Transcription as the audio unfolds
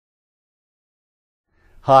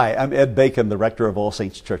Hi, I'm Ed Bacon, the rector of All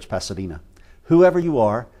Saints Church, Pasadena. Whoever you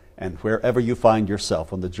are and wherever you find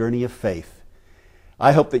yourself on the journey of faith,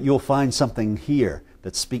 I hope that you'll find something here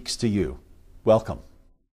that speaks to you. Welcome.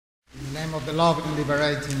 In the name of the loving,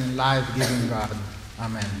 liberating, and life-giving God.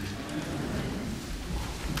 Amen.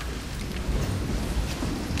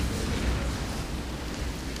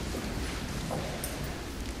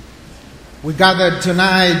 We gathered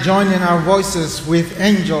tonight joining our voices with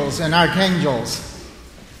angels and archangels,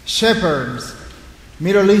 shepherds,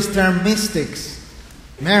 Middle Eastern mystics,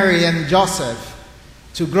 Mary and Joseph,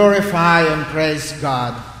 to glorify and praise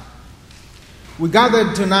God. We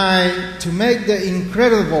gathered tonight to make the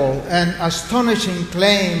incredible and astonishing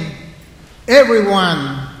claim,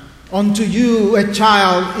 "Everyone, unto you a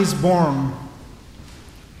child is born."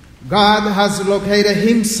 God has located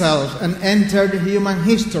himself and entered human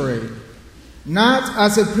history, not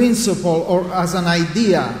as a principle or as an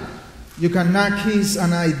idea. You cannot kiss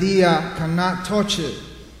an idea, cannot touch it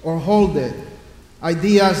or hold it.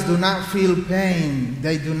 Ideas do not feel pain,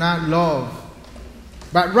 they do not love.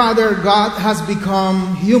 But rather, God has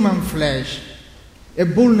become human flesh, a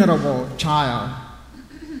vulnerable child.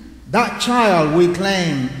 That child, we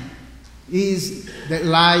claim, is the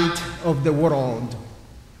light of the world.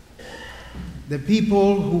 The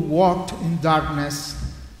people who walked in darkness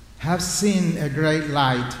have seen a great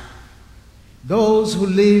light. Those who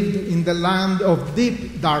lived in the land of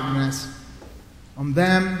deep darkness, on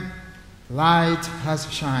them light has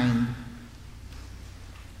shined.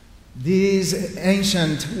 These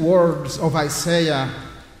ancient words of Isaiah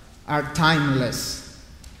are timeless.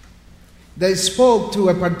 They spoke to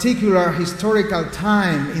a particular historical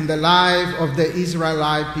time in the life of the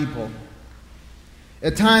Israelite people,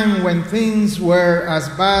 a time when things were as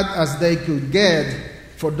bad as they could get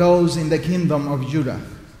for those in the kingdom of Judah.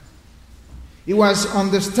 It was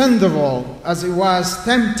understandable, as it was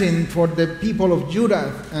tempting for the people of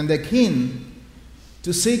Judah and the king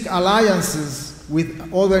to seek alliances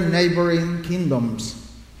with other neighboring kingdoms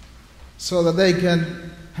so that they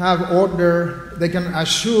can have order, they can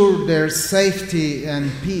assure their safety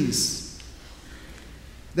and peace.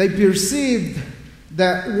 They perceived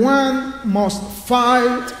that one must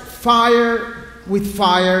fight fire with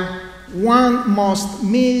fire, one must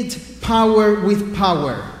meet power with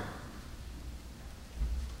power.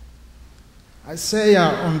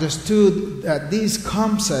 Isaiah understood that this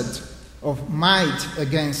concept of might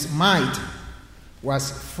against might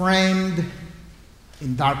was framed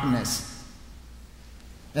in darkness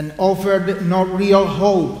and offered no real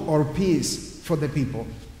hope or peace for the people.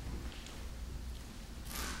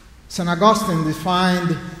 St. Augustine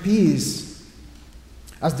defined peace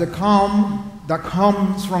as the calm that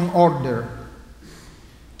comes from order.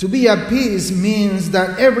 To be at peace means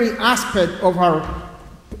that every aspect of our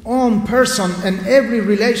own person and every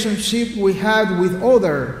relationship we have with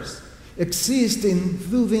others exists in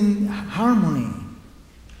loving harmony.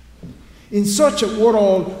 In such a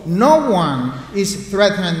world, no one is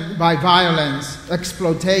threatened by violence,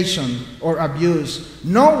 exploitation, or abuse.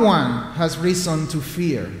 No one has reason to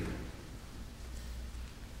fear.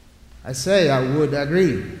 Isaiah would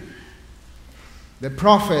agree. The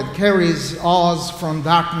prophet carries us from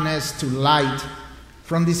darkness to light,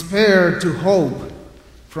 from despair to hope,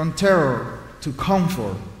 from terror to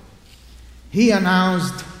comfort. He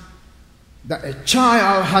announced that a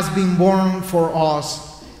child has been born for us,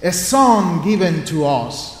 a son given to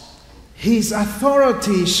us. His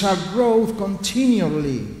authority shall grow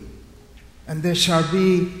continually, and there shall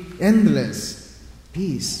be endless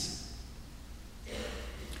peace.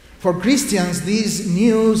 For Christians, this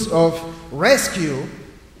news of rescue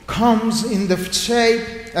comes in the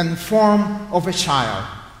shape and form of a child.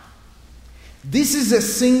 This is a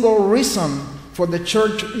single reason for the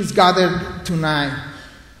church is gathered tonight.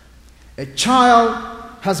 A child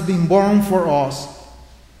has been born for us,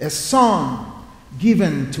 a son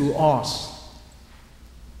given to us.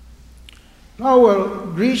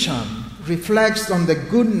 Lowell Grisham reflects on the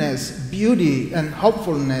goodness, beauty, and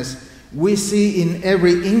hopefulness we see in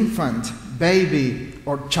every infant, baby,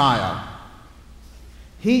 or child.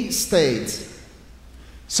 He states,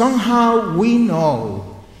 "Somehow we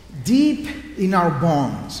know, deep in our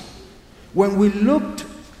bones, when we look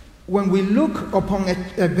upon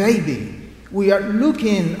a baby, we are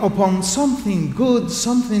looking upon something good,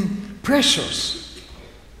 something precious."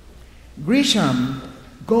 Grisham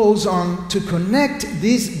goes on to connect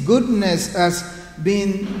this goodness as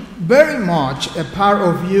being very much a part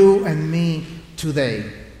of you and me today.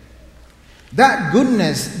 That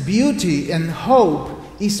goodness, beauty, and hope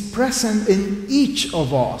is present in each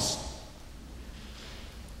of us.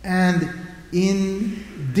 And in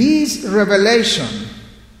this revelation,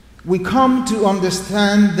 we come to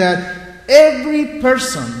understand that every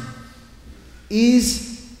person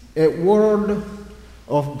is a word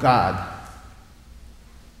of God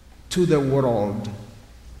to the world.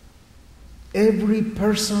 Every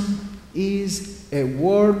person is a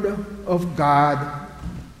word of God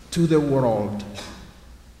to the world.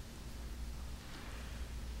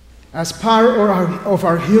 As part of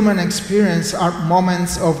our human experience are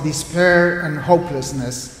moments of despair and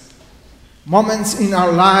hopelessness, moments in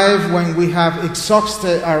our life when we have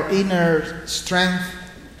exhausted our inner strength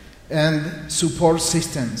and support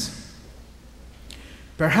systems.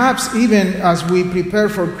 Perhaps even as we prepare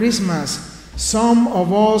for Christmas, some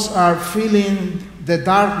of us are feeling the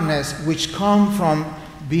darkness which comes from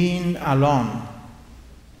being alone.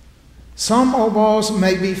 Some of us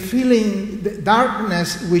may be feeling the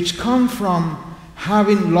darkness which comes from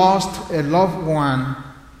having lost a loved one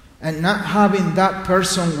and not having that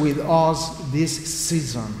person with us this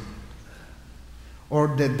season. Or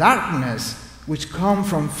the darkness which comes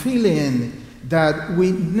from feeling that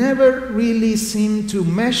we never really seem to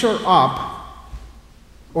measure up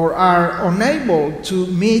or are unable to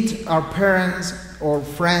meet our parents' or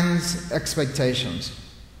friends' expectations.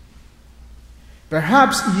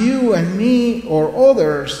 Perhaps you and me or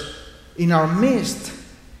others in our midst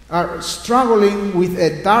are struggling with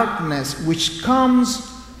a darkness which comes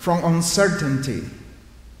from uncertainty.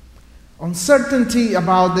 Uncertainty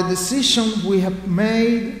about the decision we have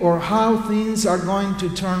made or how things are going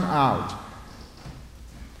to turn out.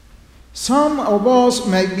 Some of us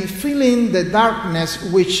may be feeling the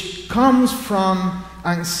darkness which comes from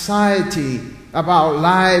anxiety about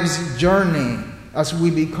life's journey as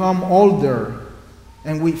we become older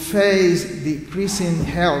and we face decreasing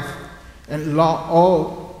health and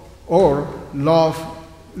loss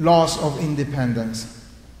of independence.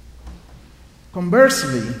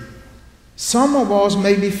 Conversely, some of us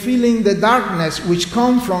may be feeling the darkness which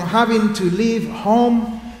comes from having to leave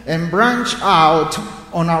home and branch out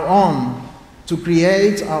on our own to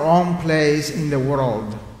create our own place in the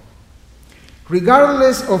world.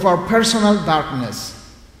 Regardless of our personal darkness,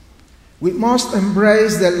 we must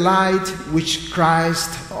embrace the light which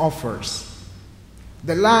Christ offers.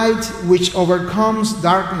 The light which overcomes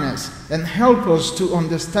darkness and helps us to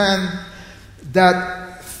understand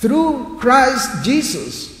that through Christ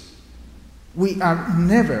Jesus, we are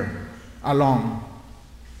never alone.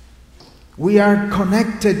 We are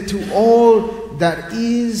connected to all that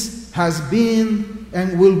is, has been,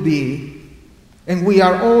 and will be, and we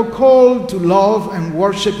are all called to love and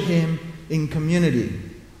worship Him in community.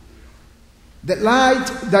 The light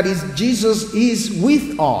that is Jesus is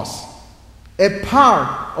with us, a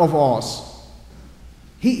part of us.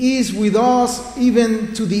 He is with us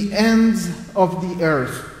even to the ends of the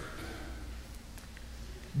earth.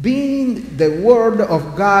 Being the Word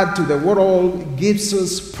of God to the world gives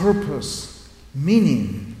us purpose,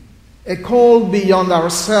 meaning, a call beyond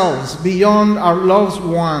ourselves, beyond our loved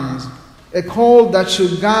ones, a call that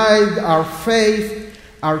should guide our faith,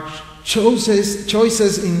 our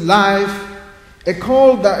choices in life, a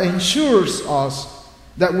call that ensures us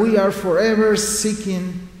that we are forever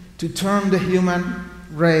seeking to turn the human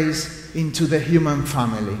race into the human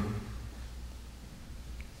family.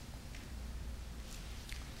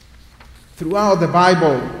 Throughout the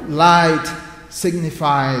Bible, light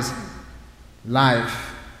signifies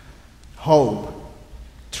life, hope,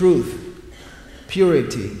 truth,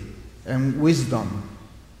 purity, and wisdom.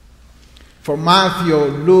 For Matthew,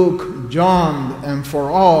 Luke, John, and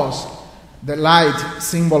for us, the light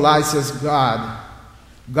symbolizes God,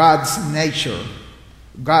 God's nature,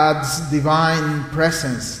 God's divine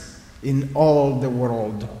presence in all the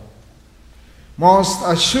world. Most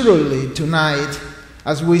assuredly tonight,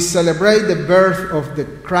 as we celebrate the birth of the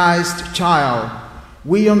Christ child,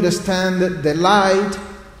 we understand the light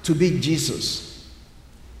to be Jesus,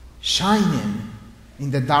 shining in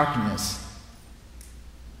the darkness.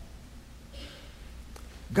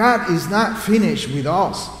 God is not finished with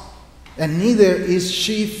us, and neither is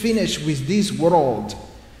she finished with this world.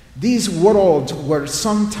 This world where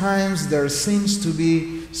sometimes there seems to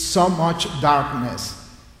be so much darkness.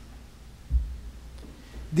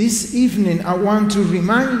 This evening I want to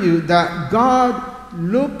remind you that God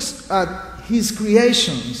looks at His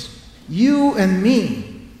creations, you and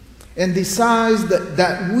me, and decides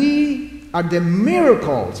that we are the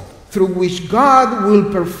miracles through which God will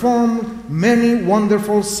perform many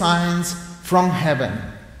wonderful signs from heaven.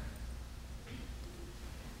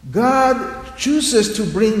 God chooses to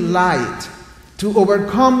bring light, to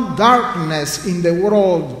overcome darkness in the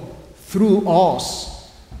world through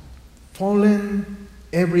us, fallen,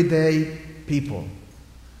 everyday people.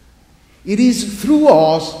 It is through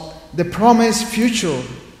us the promised future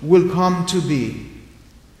will come to be.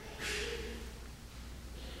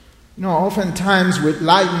 Oftentimes with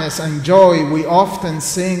lightness and joy, we often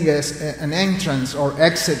sing as an entrance or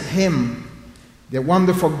exit hymn the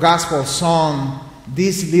wonderful gospel song,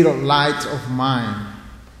 "This Little Light of Mine."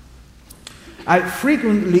 I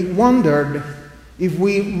frequently wondered if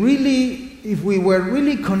we were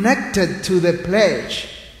really connected to the pledge,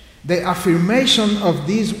 the affirmation of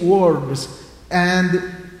these words, and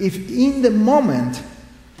if in the moment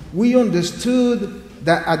we understood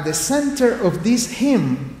that at the center of this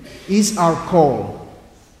hymn is our call,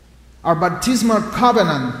 our baptismal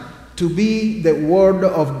covenant to be the Word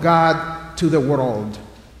of God to the world,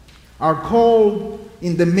 our call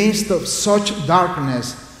in the midst of such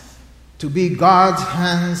darkness to be God's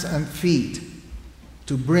hands and feet,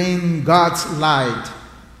 to bring God's light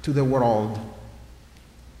to the world.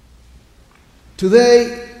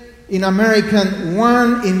 Today, in America,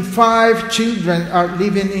 1 in 5 children are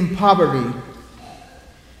living in poverty.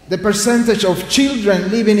 The percentage of children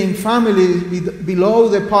living in families below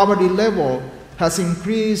the poverty level has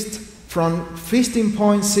increased from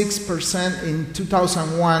 15.6% in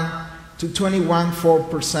 2001 to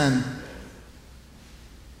 21.4%.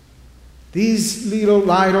 This little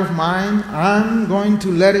light of mine, I'm going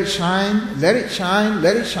to let it shine, let it shine,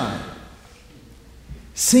 let it shine.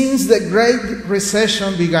 Since the Great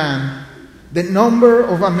Recession began, the number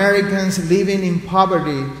of Americans living in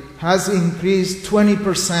poverty has increased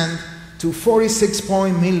 20% to 46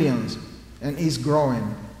 million and is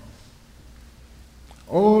growing.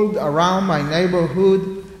 All around my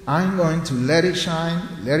neighborhood, I'm going to let it shine,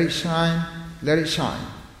 let it shine, let it shine.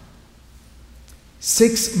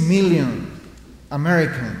 6 million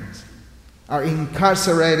Americans are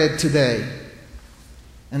incarcerated today,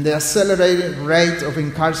 and the accelerated rate of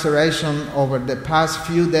incarceration over the past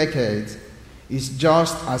few decades is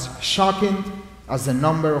just as shocking as the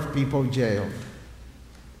number of people jailed.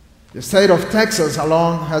 The state of Texas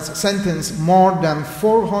alone has sentenced more than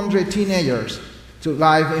 400 teenagers to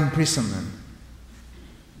life imprisonment.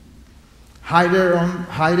 Hide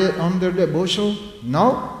it under the bushel?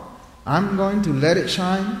 No. I'm going to let it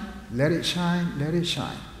shine, let it shine, let it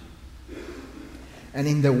shine. And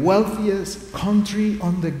in the wealthiest country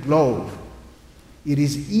on the globe, it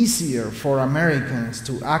is easier for Americans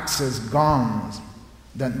to access guns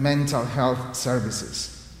than mental health services.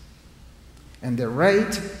 And the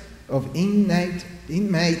rate of inmate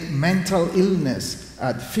mental illness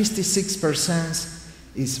at 56%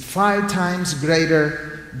 is 5 times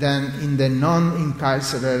greater than in the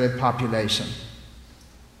non-incarcerated population.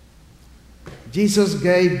 Jesus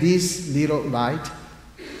gave this little light.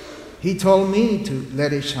 He told me to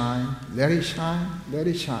let it shine, let it shine, let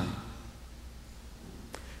it shine.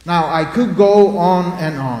 Now, I could go on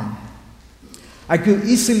and on. I could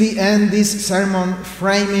easily end this sermon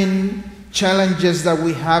framing challenges that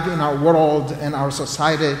we have in our world and our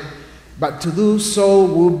society, but to do so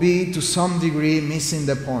would be to some degree missing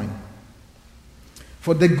the point.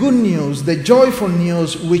 For the good news, the joyful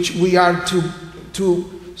news which we are to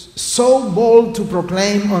so bold to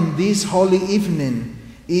proclaim on this holy evening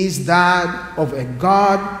is that of a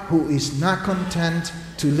God who is not content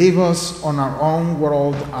to leave us on our own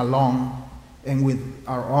world alone and with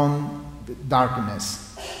our own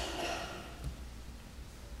darkness.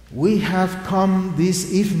 We have come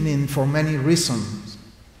this evening for many reasons,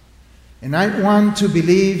 and I want to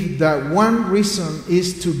believe that one reason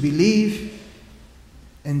is to believe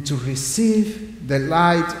and to receive the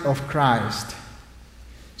light of Christ,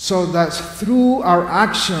 so that through our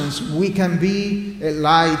actions we can be a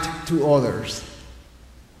light to others.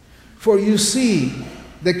 For you see,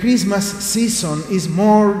 the Christmas season is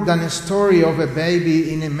more than a story of a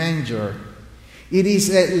baby in a manger. It is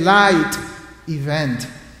a light event.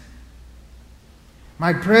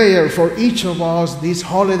 My prayer for each of us this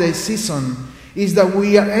holiday season is that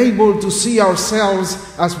we are able to see ourselves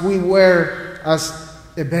as we were as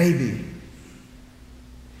a baby.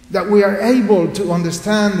 That we are able to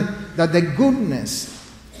understand that the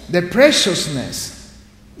goodness, the preciousness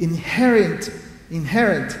inherent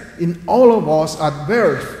in all of us at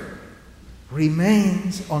birth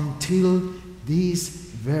remains until this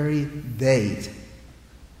very date.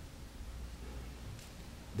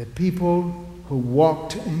 The people who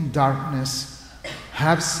walked in darkness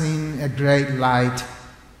have seen a great light.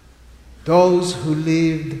 Those who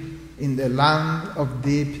lived in the land of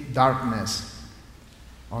deep darkness,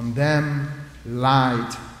 on them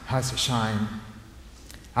light has shined.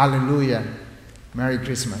 Hallelujah. Merry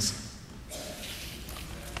Christmas.